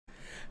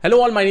Hello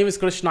all, my name is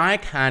Krish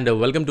Nayak and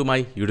welcome to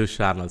my YouTube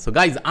channel. So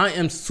guys, I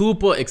am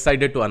super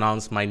excited to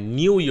announce my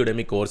new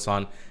Udemy course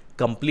on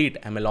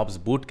complete MLOps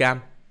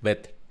Bootcamp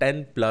with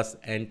 10 plus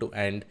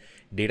end-to-end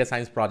data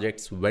science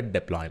projects with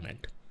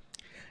deployment.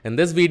 In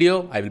this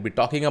video, I will be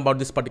talking about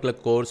this particular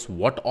course,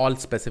 what all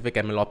specific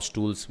MLOps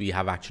tools we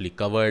have actually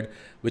covered,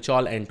 which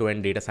all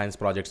end-to-end data science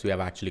projects we have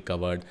actually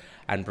covered,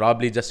 and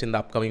probably just in the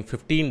upcoming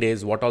 15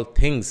 days, what all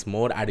things,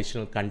 more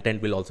additional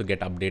content will also get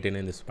updated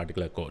in this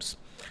particular course.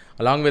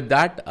 Along with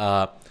that,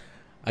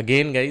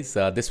 again guys,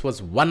 this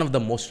was one of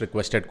the most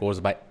requested course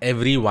by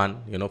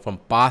everyone, from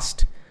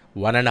past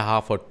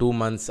 1.5 or 2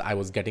 months, I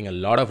was getting a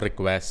lot of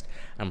requests,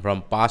 and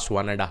from past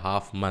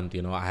 1.5 months,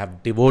 I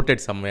have devoted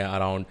somewhere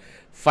around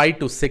 5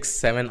 to 6,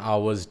 7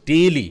 hours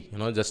daily,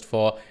 just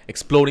for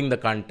exploring the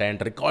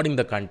content, recording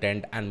the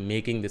content, and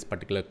making this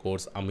particular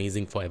course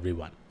amazing for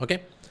everyone.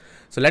 Okay,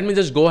 so let me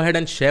just go ahead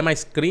and share my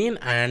screen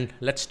and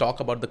let's talk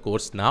about the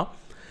course now.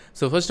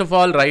 So first of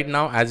all, right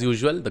now, as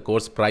usual, the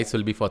course price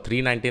will be for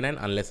 $399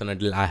 unless and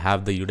until I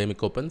have the Udemy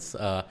coupons.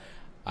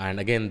 And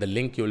again, the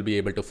link you will be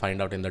able to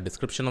find out in the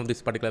description of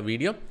this particular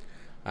video.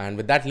 And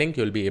with that link,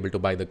 you'll be able to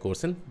buy the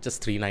course in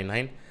just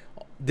 $399.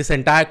 This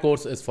entire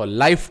course is for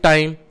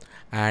lifetime,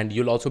 and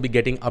you'll also be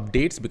getting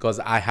updates because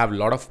I have a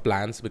lot of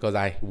plans because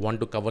I want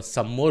to cover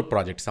some more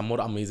projects, some more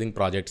amazing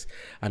projects.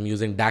 I'm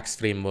using DAX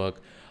framework.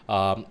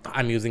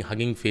 I'm using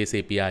Hugging Face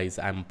APIs.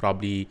 I'm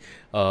probably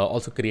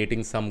also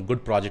creating some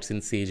good projects in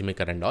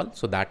SageMaker and all.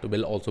 So that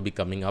will also be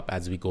coming up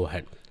as we go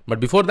ahead. But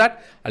before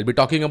that, I'll be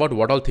talking about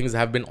what all things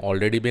have been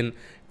already been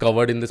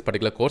covered in this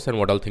particular course and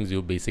what all things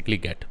you basically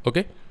get.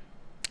 Okay.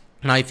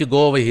 Now, if you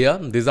go over here,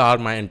 these are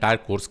my entire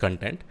course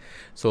content.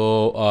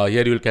 So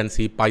here you can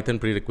see Python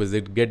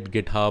prerequisite, Git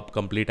GitHub,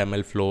 complete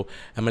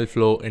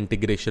MLFlow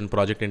integration,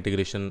 project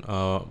integration.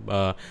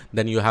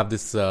 Then you have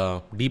this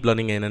deep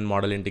learning NN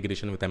model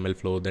integration with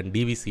MLFlow, then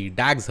DVC,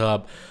 DAX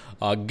Hub,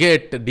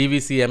 Git,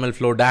 DVC,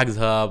 MLFlow, DAX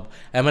Hub,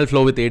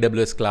 MLFlow with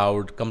AWS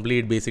Cloud,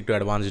 complete basic to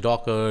advanced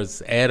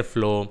Dockers,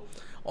 Airflow,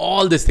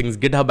 all these things,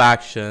 GitHub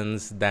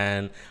actions,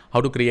 then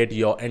how to create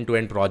your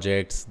end-to-end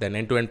projects, then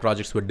end-to-end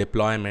projects with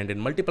deployment in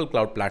multiple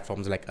cloud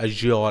platforms like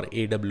Azure,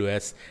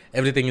 AWS,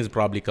 everything is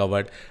probably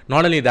covered.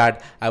 Not only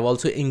that, I've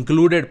also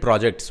included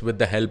projects with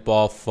the help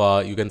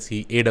of, you can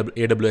see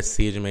AWS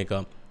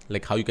SageMaker,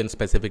 like how you can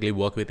specifically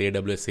work with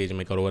AWS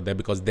SageMaker over there,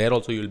 because there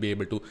also you'll be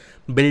able to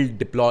build,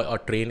 deploy, or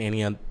train any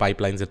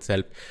pipelines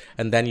itself.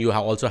 And then you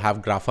also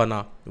have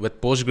Grafana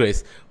with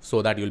Postgres,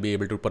 so that you'll be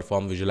able to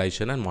perform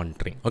visualization and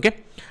monitoring.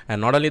 Okay.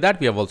 And not only that,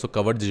 we have also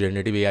covered the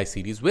generative AI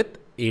series with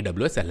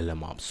AWS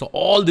LLMOps. So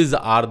all these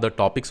are the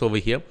topics over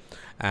here.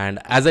 And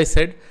as I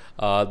said,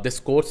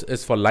 this course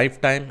is for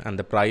lifetime, and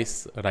the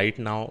price right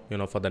now,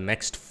 for the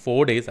next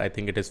 4 days, I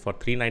think it is for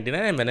 $399.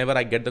 And whenever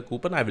I get the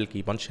coupon, I will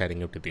keep on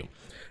sharing it with you.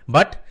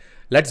 But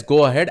let's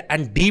go ahead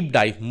and deep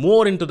dive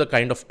more into the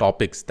kind of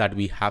topics that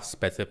we have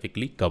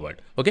specifically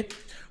covered. Okay,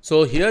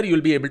 so here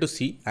you'll be able to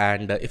see,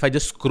 and if I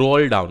just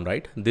scroll down,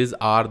 right, these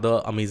are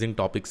the amazing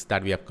topics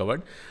that we have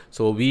covered.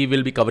 So we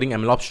will be covering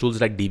MLOps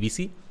tools like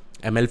DVC,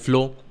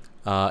 MLFlow,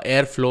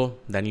 Airflow,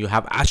 then you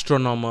have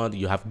Astronomer,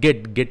 you have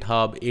Git,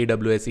 GitHub,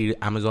 AWS,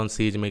 Amazon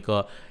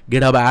SageMaker,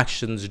 GitHub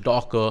Actions,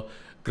 Docker,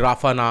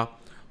 Grafana,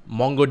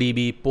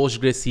 MongoDB,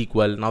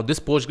 PostgreSQL. Now this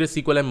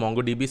PostgreSQL and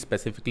MongoDB is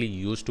specifically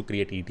used to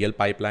create ETL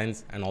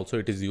pipelines, and also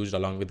it is used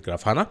along with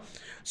Grafana.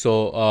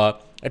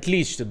 So at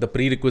least the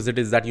prerequisite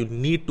is that you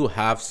need to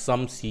have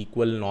some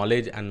SQL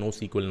knowledge and no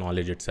SQL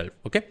knowledge itself.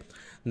 Okay.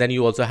 Then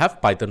you also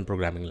have Python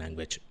programming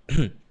language.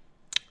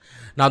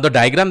 Now the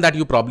diagram that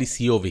you probably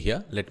see over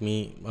here, let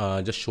me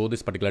just show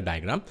this particular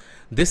diagram.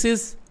 This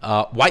is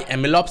why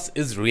MLOps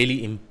is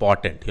really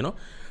important,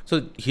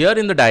 So here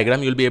in the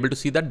diagram, you'll be able to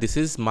see that this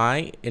is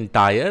my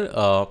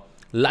entire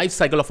life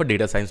cycle of a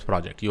data science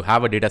project. You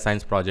have a data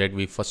science project.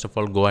 We first of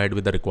all go ahead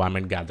with the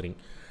requirement gathering.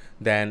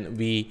 Then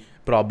we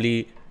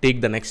probably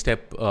take the next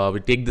step. We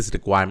take these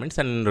requirements,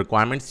 and in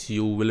requirements,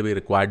 you will be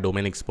required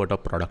domain expert or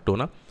product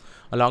owner,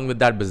 along with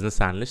that business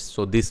analyst.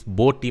 So this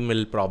both team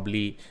will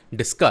probably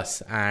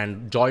discuss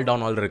and jot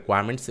down all the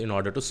requirements in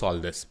order to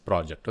solve this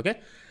project. Okay.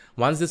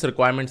 Once this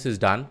requirements is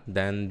done,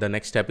 then the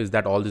next step is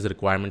that all these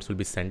requirements will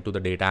be sent to the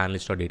data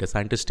analyst or data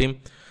scientist team.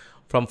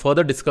 From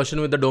further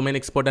discussion with the domain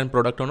expert and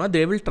product owner,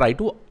 they will try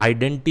to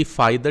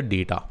identify the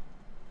data,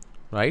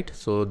 right?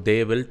 So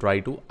they will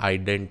try to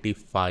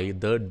identify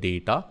the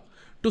data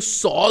to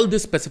solve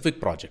this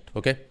specific project.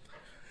 Okay.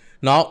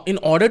 Now, in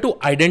order to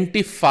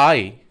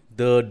identify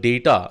the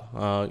data,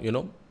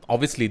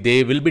 obviously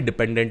they will be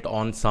dependent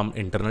on some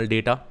internal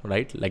data,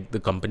 right? Like the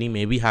company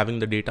may be having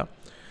the data.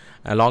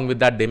 Along with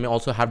that, they may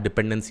also have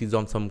dependencies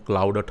on some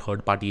cloud or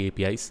third-party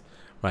APIs,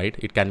 right?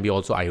 It can be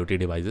also IoT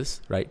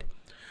devices, right?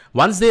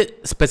 Once they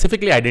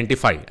specifically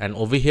identify, and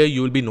over here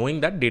you will be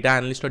knowing that data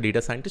analyst or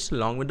data scientist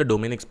along with the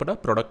domain expert or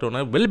product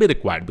owner will be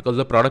required, because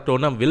the product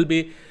owner will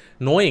be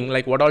knowing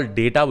like what all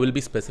data will be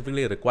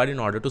specifically required in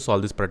order to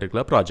solve this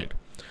particular project.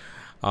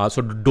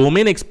 So the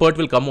domain expert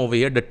will come over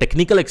here, the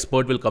technical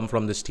expert will come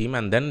from this team,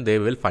 and then they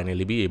will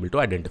finally be able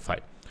to identify.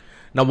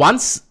 Now,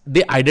 once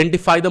they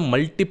identify the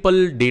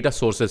multiple data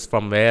sources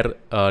from where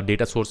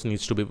data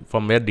needs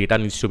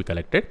to be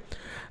collected,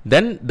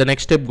 then the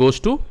next step goes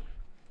to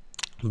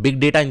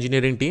big data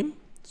engineering team.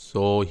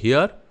 So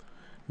here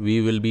we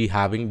will be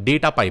having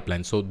data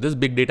pipeline. So this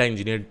big data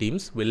engineering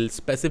teams will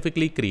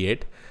specifically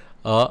create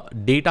a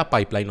data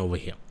pipeline over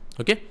here.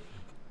 Okay.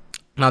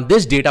 Now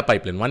this data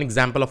pipeline, one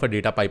example of a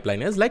data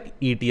pipeline is like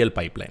ETL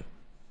pipeline.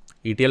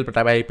 ETL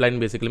pipeline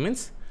basically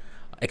means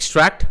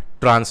extract,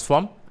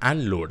 transform,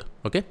 and load.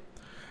 Okay.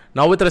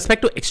 Now with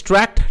respect to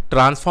extract,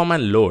 transform,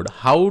 and load,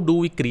 how do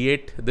we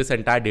create this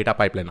entire data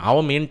pipeline?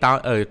 Our main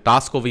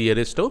task over here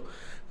is to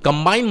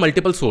combine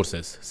multiple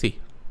sources. See,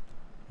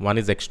 one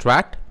is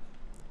extract,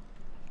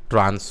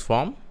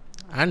 transform,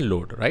 and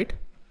load, right?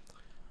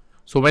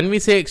 So when we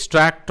say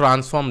extract,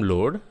 transform,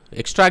 load,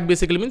 extract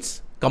basically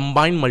means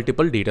combine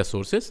multiple data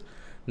sources,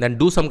 then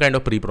do some kind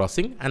of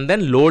pre-processing, and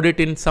then load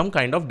it in some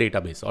kind of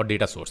database or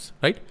data source,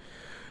 right?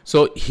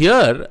 So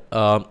here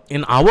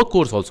in our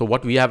course also,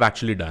 what we have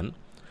actually done,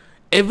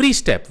 every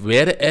step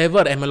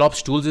wherever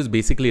MLOps tools is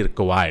basically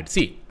required.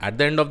 See, at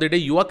the end of the day,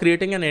 you are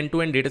creating an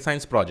end-to-end data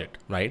science project,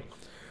 right?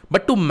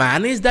 But to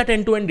manage that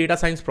end-to-end data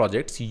science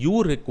projects,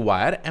 you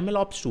require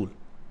MLOps tool.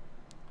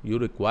 You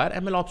require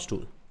MLOps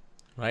tool,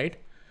 right?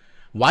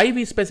 Why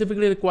we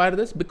specifically require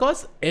this?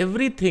 Because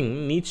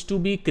everything needs to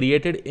be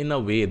created in a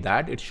way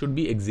that it should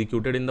be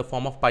executed in the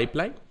form of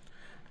pipeline.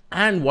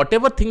 And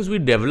whatever things we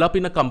develop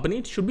in a company,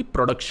 it should be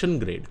production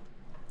grade,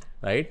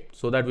 right?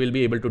 So that we'll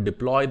be able to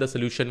deploy the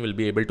solution, we'll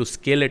be able to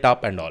scale it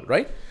up and all,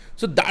 right?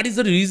 So that is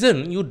the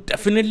reason you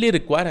definitely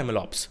require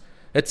MLOps.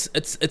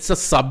 It's a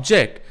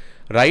subject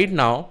right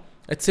now,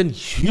 it's in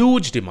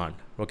huge demand,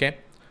 okay?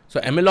 So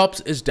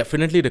MLOps is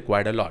definitely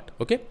required a lot,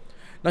 okay?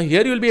 Now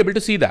here you will be able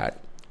to see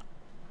that.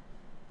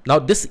 Now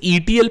this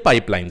ETL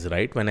pipelines,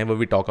 right? Whenever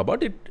we talk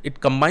about it, it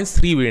combines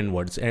three main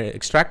words: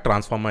 extract,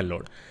 transform, and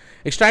load.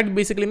 Extract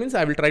basically means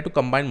I will try to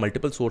combine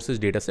multiple sources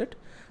data set.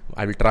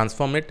 I will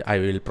transform it. I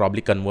will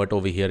probably convert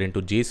over here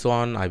into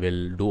JSON. I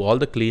will do all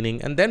the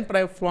cleaning, and then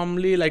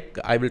probably like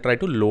I will try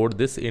to load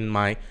this in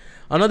my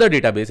another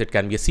database. It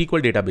can be a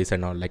SQL database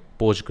and all, like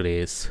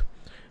Postgres.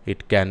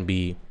 It can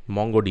be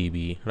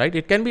MongoDB, right?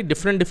 It can be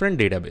different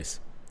database,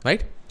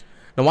 right?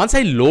 Now, once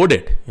I load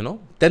it,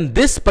 then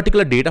this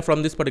particular data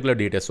from this particular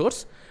data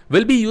source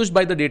will be used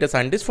by the data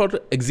scientist for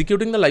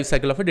executing the life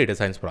cycle of a data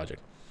science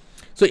project.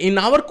 So in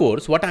our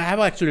course, what I have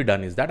actually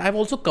done is that I've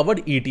also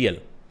covered ETL.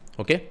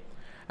 Okay.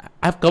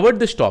 I've covered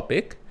this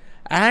topic,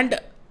 and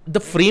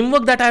the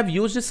framework that I've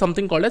used is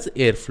something called as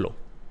Airflow.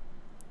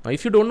 Now,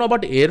 if you don't know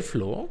about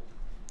Airflow,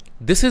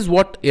 this is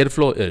what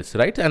Airflow is,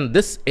 right? And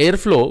this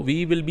Airflow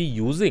we will be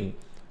using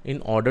in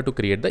order to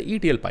create the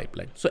ETL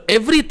pipeline. So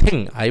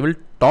everything I will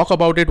talk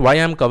about it, why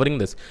I'm covering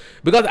this,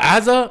 because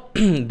as a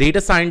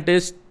data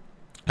scientist,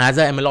 as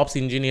a MLOps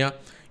engineer,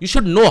 you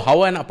should know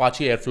how an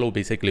Apache Airflow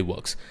basically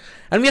works.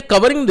 And we are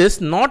covering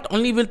this not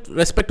only with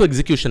respect to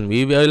execution,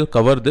 we will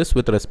cover this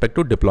with respect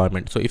to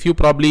deployment. So if you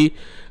probably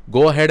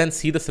go ahead and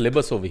see the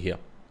syllabus over here,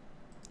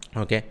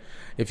 okay,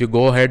 if you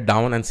go ahead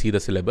down and see the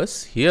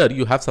syllabus, here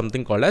you have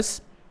something called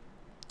as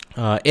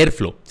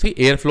Airflow. See,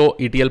 Airflow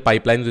ETL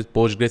pipelines with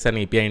Postgres and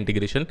API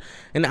integration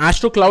in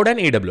AWS Cloud and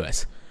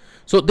AWS.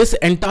 So this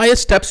entire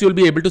steps, you'll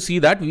be able to see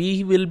that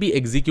we will be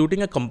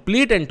executing a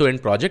complete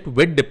end-to-end project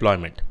with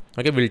deployment.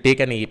 Okay, we'll take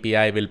an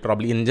API, we'll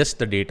probably ingest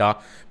the data,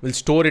 we'll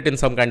store it in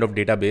some kind of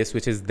database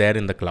which is there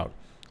in the cloud.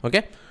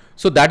 Okay,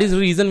 so that is the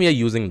reason we are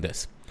using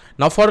this.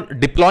 Now for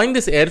deploying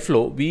this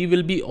Airflow, we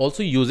will be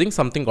also using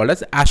something called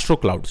as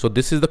AWS Cloud. So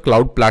this is the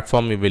cloud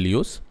platform we will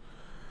use.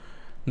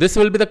 This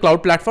will be the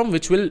cloud platform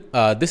which will,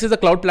 this is the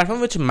cloud platform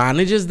which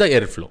manages the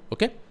Airflow.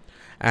 Okay.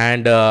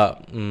 And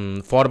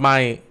for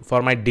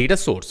my data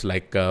source,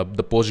 like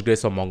the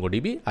Postgres or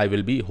MongoDB, I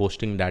will be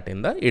hosting that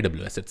in the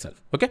AWS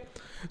itself. Okay.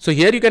 So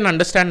here you can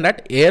understand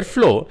that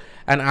Airflow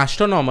and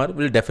Astronomer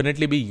will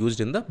definitely be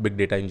used in the big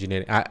data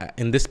engineering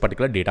in this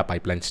particular data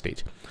pipeline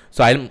stage.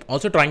 So I'm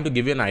also trying to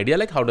give you an idea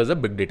like how does a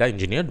big data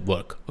engineer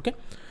work. Okay.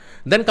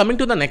 Then coming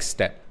to the next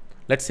step,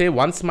 let's say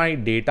once my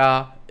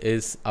data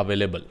is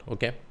available.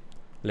 Okay.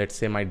 Let's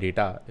say my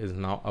data is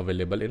now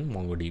available in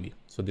MongoDB.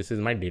 So this is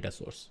my data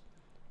source.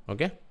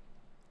 Okay.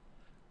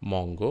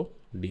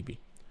 MongoDB.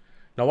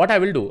 Now what I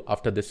will do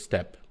after this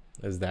step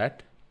is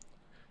that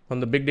from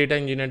the big data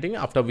engineering,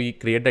 after we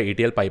create the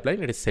ETL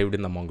pipeline, it is saved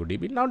in the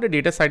MongoDB. Now the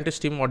data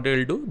scientist team, what they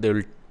will do, they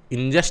will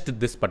ingest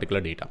this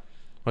particular data.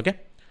 Okay.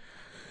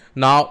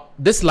 Now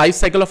this life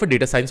cycle of a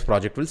data science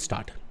project will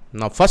start.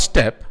 Now first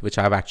step, which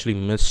I have actually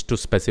missed to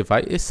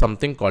specify, is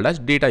something called as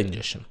data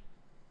ingestion.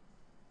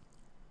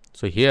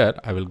 So here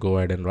I will go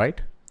ahead and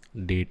write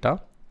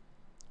data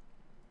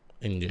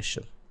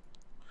ingestion.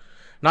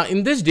 Now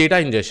in this data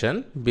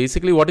ingestion,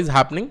 basically what is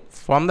happening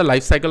from the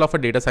life cycle of a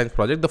data science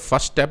project, the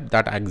first step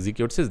that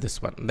executes is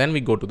this one. Then we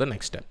go to the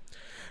next step.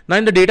 Now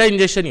in the data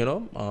ingestion,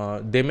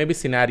 there may be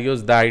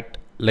scenarios that,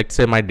 let's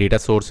say my data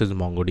source is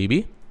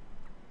MongoDB,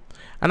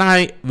 and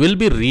I will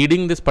be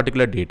reading this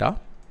particular data,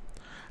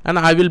 and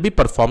I will be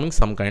performing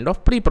some kind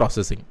of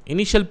pre-processing,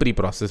 initial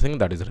pre-processing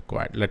that is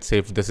required. Let's say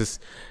if this is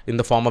in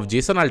the form of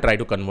JSON, I'll try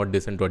to convert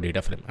this into a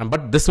data frame,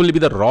 but this will be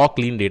the raw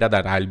clean data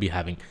that I'll be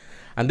having.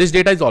 And this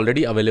data is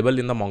already available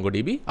in the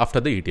MongoDB after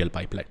the ETL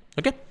pipeline.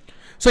 Okay.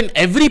 So in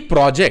every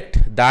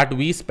project that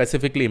we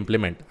specifically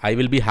implement, I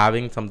will be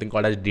having something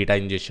called as data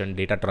ingestion,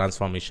 data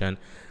transformation,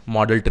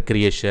 model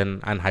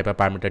creation, and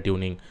hyperparameter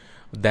tuning.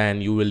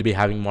 Then you will be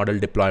having model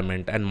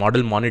deployment and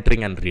model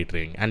monitoring and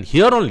retraining. And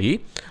here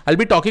only I'll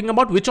be talking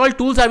about which all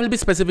tools I will be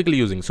specifically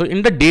using. So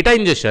in the data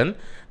ingestion,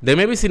 there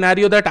may be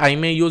scenario that I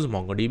may use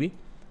MongoDB,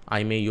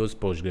 I may use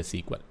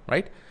PostgreSQL,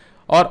 right?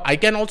 Or I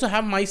can also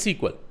have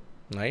MySQL,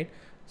 right?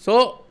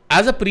 So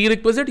as a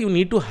prerequisite, you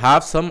need to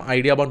have some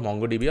idea about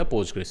MongoDB or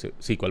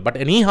PostgreSQL. But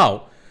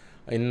anyhow,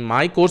 in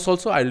my course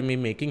also, I will be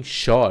making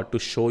sure to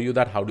show you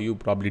that how do you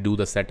probably do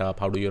the setup,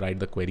 how do you write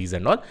the queries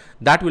and all.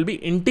 That will be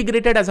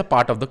integrated as a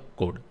part of the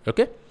code.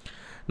 Okay.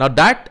 Now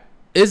that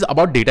is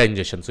about data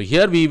ingestion. So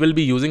here we will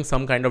be using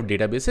some kind of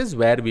databases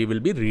where we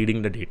will be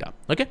reading the data.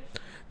 Okay.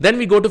 Then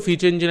we go to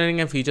feature engineering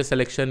and feature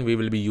selection. We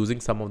will be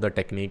using some of the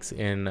techniques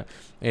in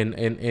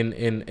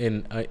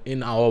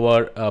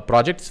our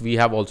projects. We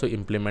have also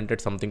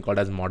implemented something called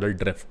as model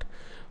drift.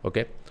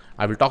 Okay.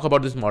 I will talk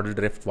about this model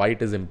drift, why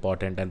it is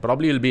important, and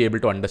probably you'll be able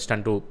to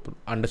understand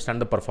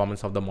the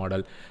performance of the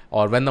model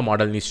or when the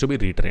model needs to be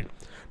retrained.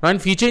 Now in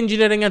feature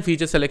engineering and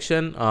feature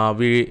selection,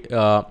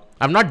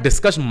 I've not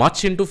discussed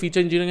much into feature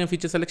engineering and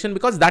feature selection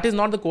because that is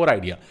not the core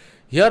idea.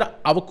 Here,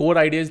 our core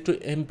idea is to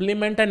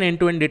implement an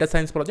end-to-end data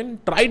science project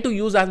and try to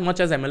use as much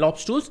as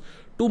MLOps tools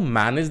to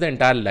manage the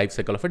entire life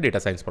cycle of a data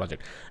science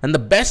project. And the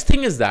best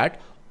thing is that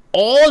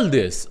all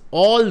these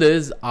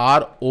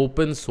are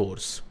open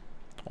source.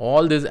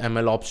 All these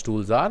MLOps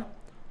tools are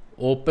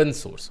open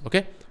source.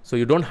 Okay. So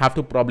you don't have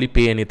to probably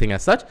pay anything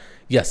as such.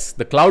 Yes,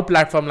 the cloud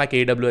platform like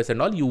AWS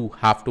and all, you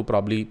have to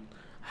probably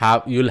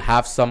you'll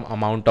have some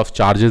amount of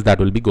charges that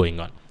will be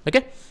going on.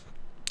 Okay.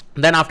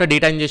 Then after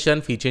data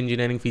ingestion, feature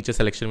engineering, feature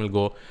selection will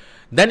go.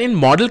 Then in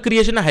model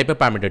creation and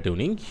hyperparameter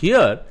tuning,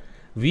 here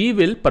we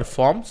will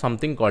perform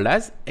something called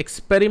as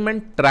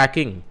experiment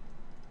tracking.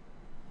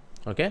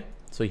 Okay.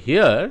 So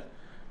here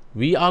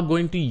we are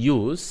going to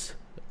use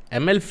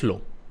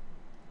MLFlow.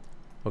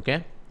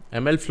 Okay.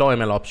 MLFlow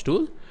MLOps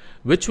tool,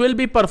 which will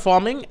be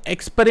performing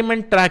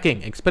experiment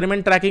tracking.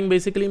 Experiment tracking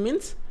basically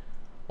means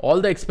all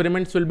the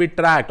experiments will be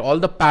tracked, all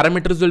the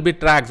parameters will be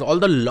tracked, all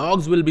the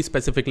logs will be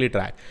specifically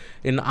tracked.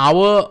 In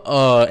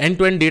our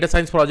end-to-end data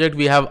science project,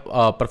 we have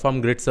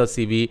performed grid search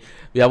CV.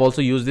 We have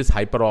also used this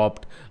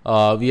hyperopt.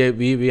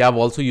 We have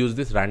also used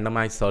this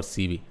randomized search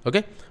CV.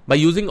 Okay. By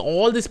using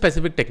all these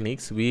specific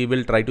techniques, we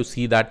will try to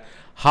see that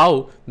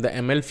how the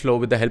MLFlow,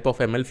 with the help of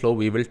MLFlow,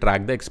 we will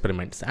track the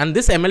experiments. And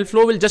this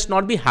MLFlow will just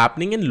not be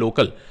happening in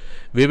local.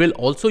 We will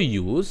also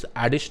use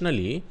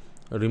additionally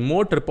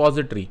remote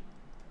repository,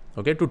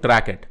 okay, to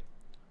track it.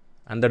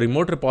 And the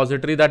remote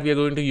repository that we are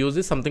going to use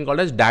is something called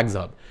as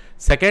GitHub.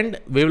 Second,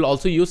 we will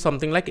also use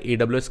something like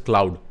AWS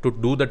Cloud to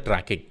do the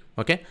tracking.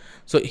 Okay.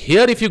 So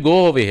here, if you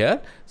go over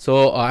here,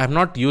 so I have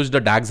not used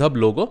the GitHub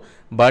logo,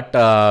 but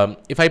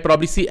if I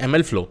probably see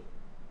MLFlow,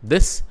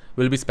 this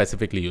will be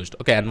specifically used.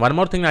 Okay. And one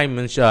more thing I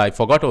mentioned, I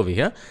forgot over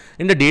here.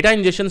 In the data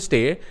ingestion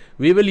state,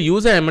 we will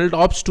use a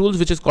MLOps tools,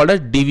 which is called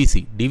as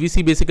DVC.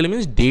 DVC basically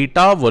means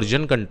data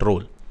version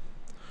control,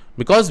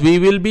 because we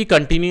will be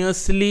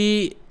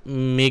continuously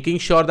making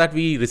sure that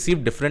we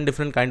receive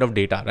different kind of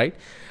data, right?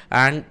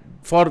 And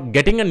for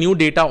getting a new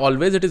data,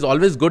 always, it is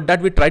always good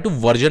that we try to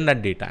version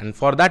that data. And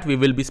for that, we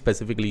will be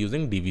specifically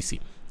using DVC.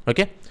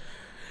 Okay.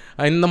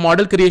 In the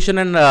model creation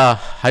and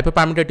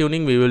hyperparameter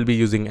tuning, we will be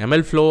using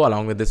MLFlow.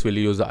 Along with this, we'll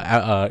use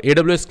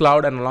AWS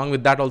Cloud, and along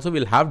with that also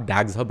we'll have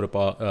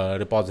GitHub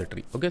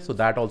repository. Okay. So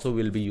that also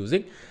we'll be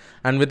using.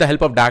 And with the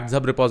help of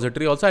GitHub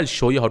repository also, I'll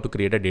show you how to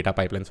create a data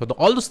pipeline. So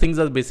all those things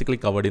are basically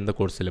covered in the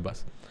course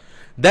syllabus.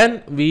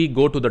 Then we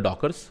go to the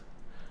Dockers.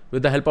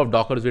 With the help of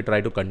Dockers, we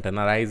try to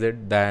containerize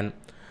it. Then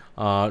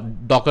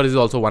Docker is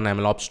also one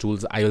MLOps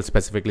tools I will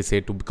specifically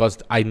say to, because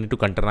I need to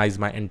containerize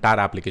my entire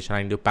application.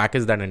 I need to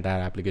package that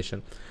entire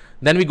application.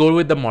 Then we go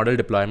with the model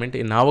deployment.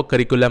 In our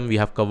curriculum, we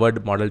have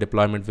covered model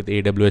deployment with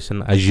AWS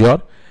and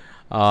Azure.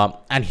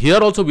 And here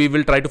also we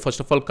will try to first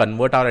of all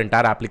convert our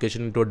entire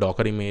application into a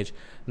Docker image.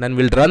 Then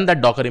we'll run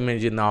that Docker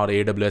image in our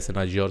AWS and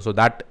Azure. So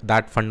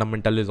that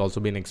fundamental is also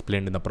being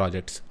explained in the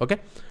projects. Okay.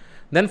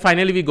 Then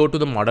finally we go to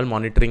the model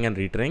monitoring and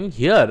retraining.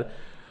 Here,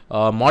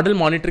 model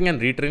monitoring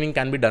and retraining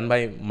can be done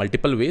by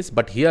multiple ways,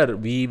 but here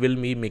we will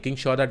be making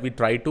sure that we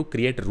try to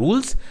create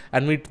rules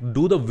and we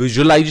do the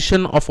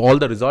visualization of all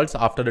the results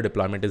after the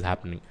deployment is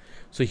happening.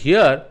 So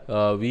here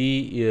we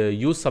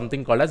use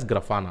something called as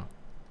Grafana.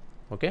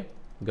 Okay,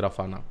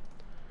 Grafana.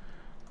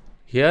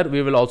 Here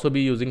we will also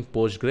be using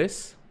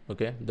Postgres.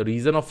 Okay, the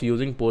reason of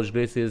using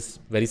Postgres is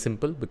very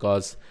simple,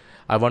 because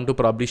I want to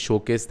probably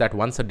showcase that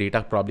once the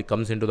data probably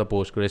comes into the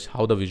Postgres,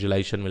 how the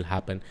visualization will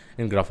happen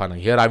in Grafana.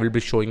 Here I will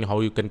be showing how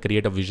you can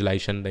create a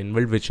visualization, the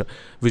inbuilt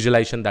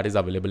visualization that is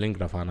available in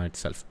Grafana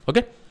itself.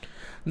 Okay.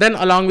 Then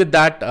along with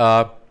that,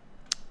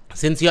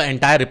 since your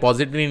entire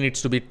repository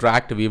needs to be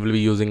tracked, we will be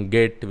using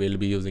Git, we'll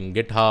be using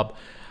GitHub.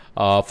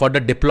 For the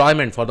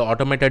deployment, for the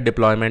automated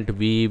deployment,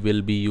 we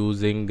will be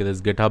using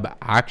this GitHub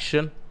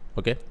action.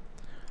 Okay,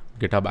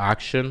 GitHub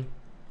action.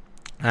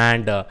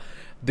 And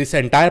this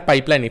entire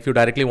pipeline, if you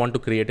directly want to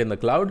create in the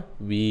cloud,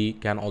 we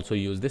can also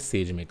use this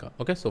SageMaker.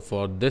 Okay, so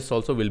for this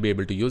also we'll be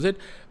able to use it,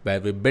 where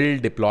we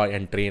build, deploy,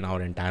 and train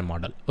our entire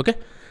model. Okay,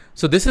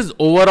 so this is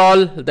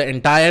overall the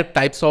entire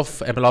types of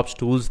MLOps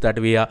tools that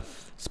we are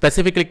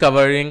specifically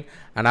covering,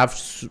 and I've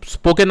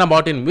spoken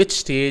about in which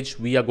stage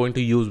we are going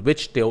to use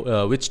which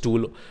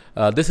tool.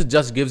 This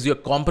just gives you a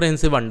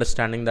comprehensive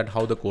understanding that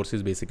how the course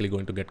is basically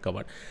going to get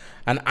covered.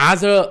 And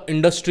as a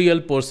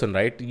industrial person,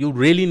 right, you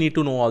really need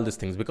to know all these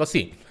things, because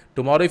see,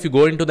 tomorrow if you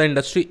go into the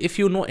industry, if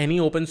you know any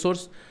open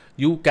source,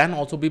 you can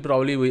also be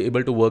probably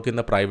able to work in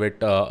the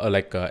private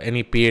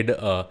any paid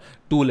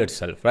tool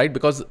itself, right?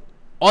 Because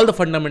all the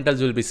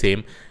fundamentals will be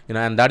same, you know,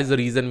 and that is the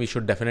reason we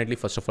should definitely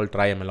first of all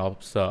try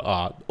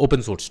MLOps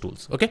open source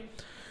tools. Okay,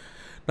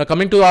 now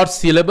coming to our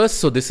syllabus,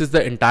 so this is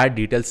the entire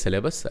detailed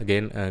syllabus.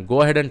 Again,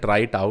 go ahead and try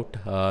it out.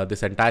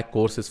 This entire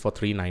course is for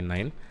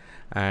 $399,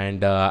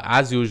 and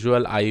as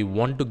usual, I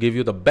want to give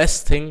you the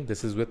best thing.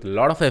 This is with a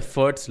lot of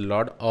efforts, a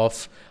lot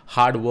of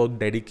hard work,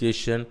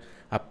 dedication.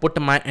 I put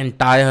my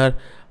entire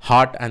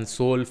heart and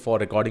soul for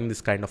recording this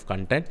kind of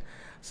content,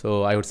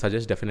 so I would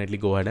suggest definitely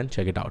go ahead and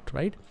check it out,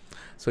 right?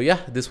 So yeah,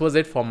 this was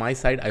it from my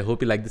side. I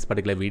hope you like this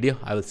particular video.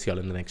 I will see you all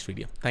in the next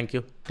video. Thank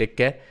you. Take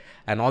care.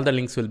 And all the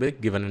links will be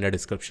given in the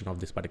description of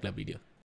this particular video.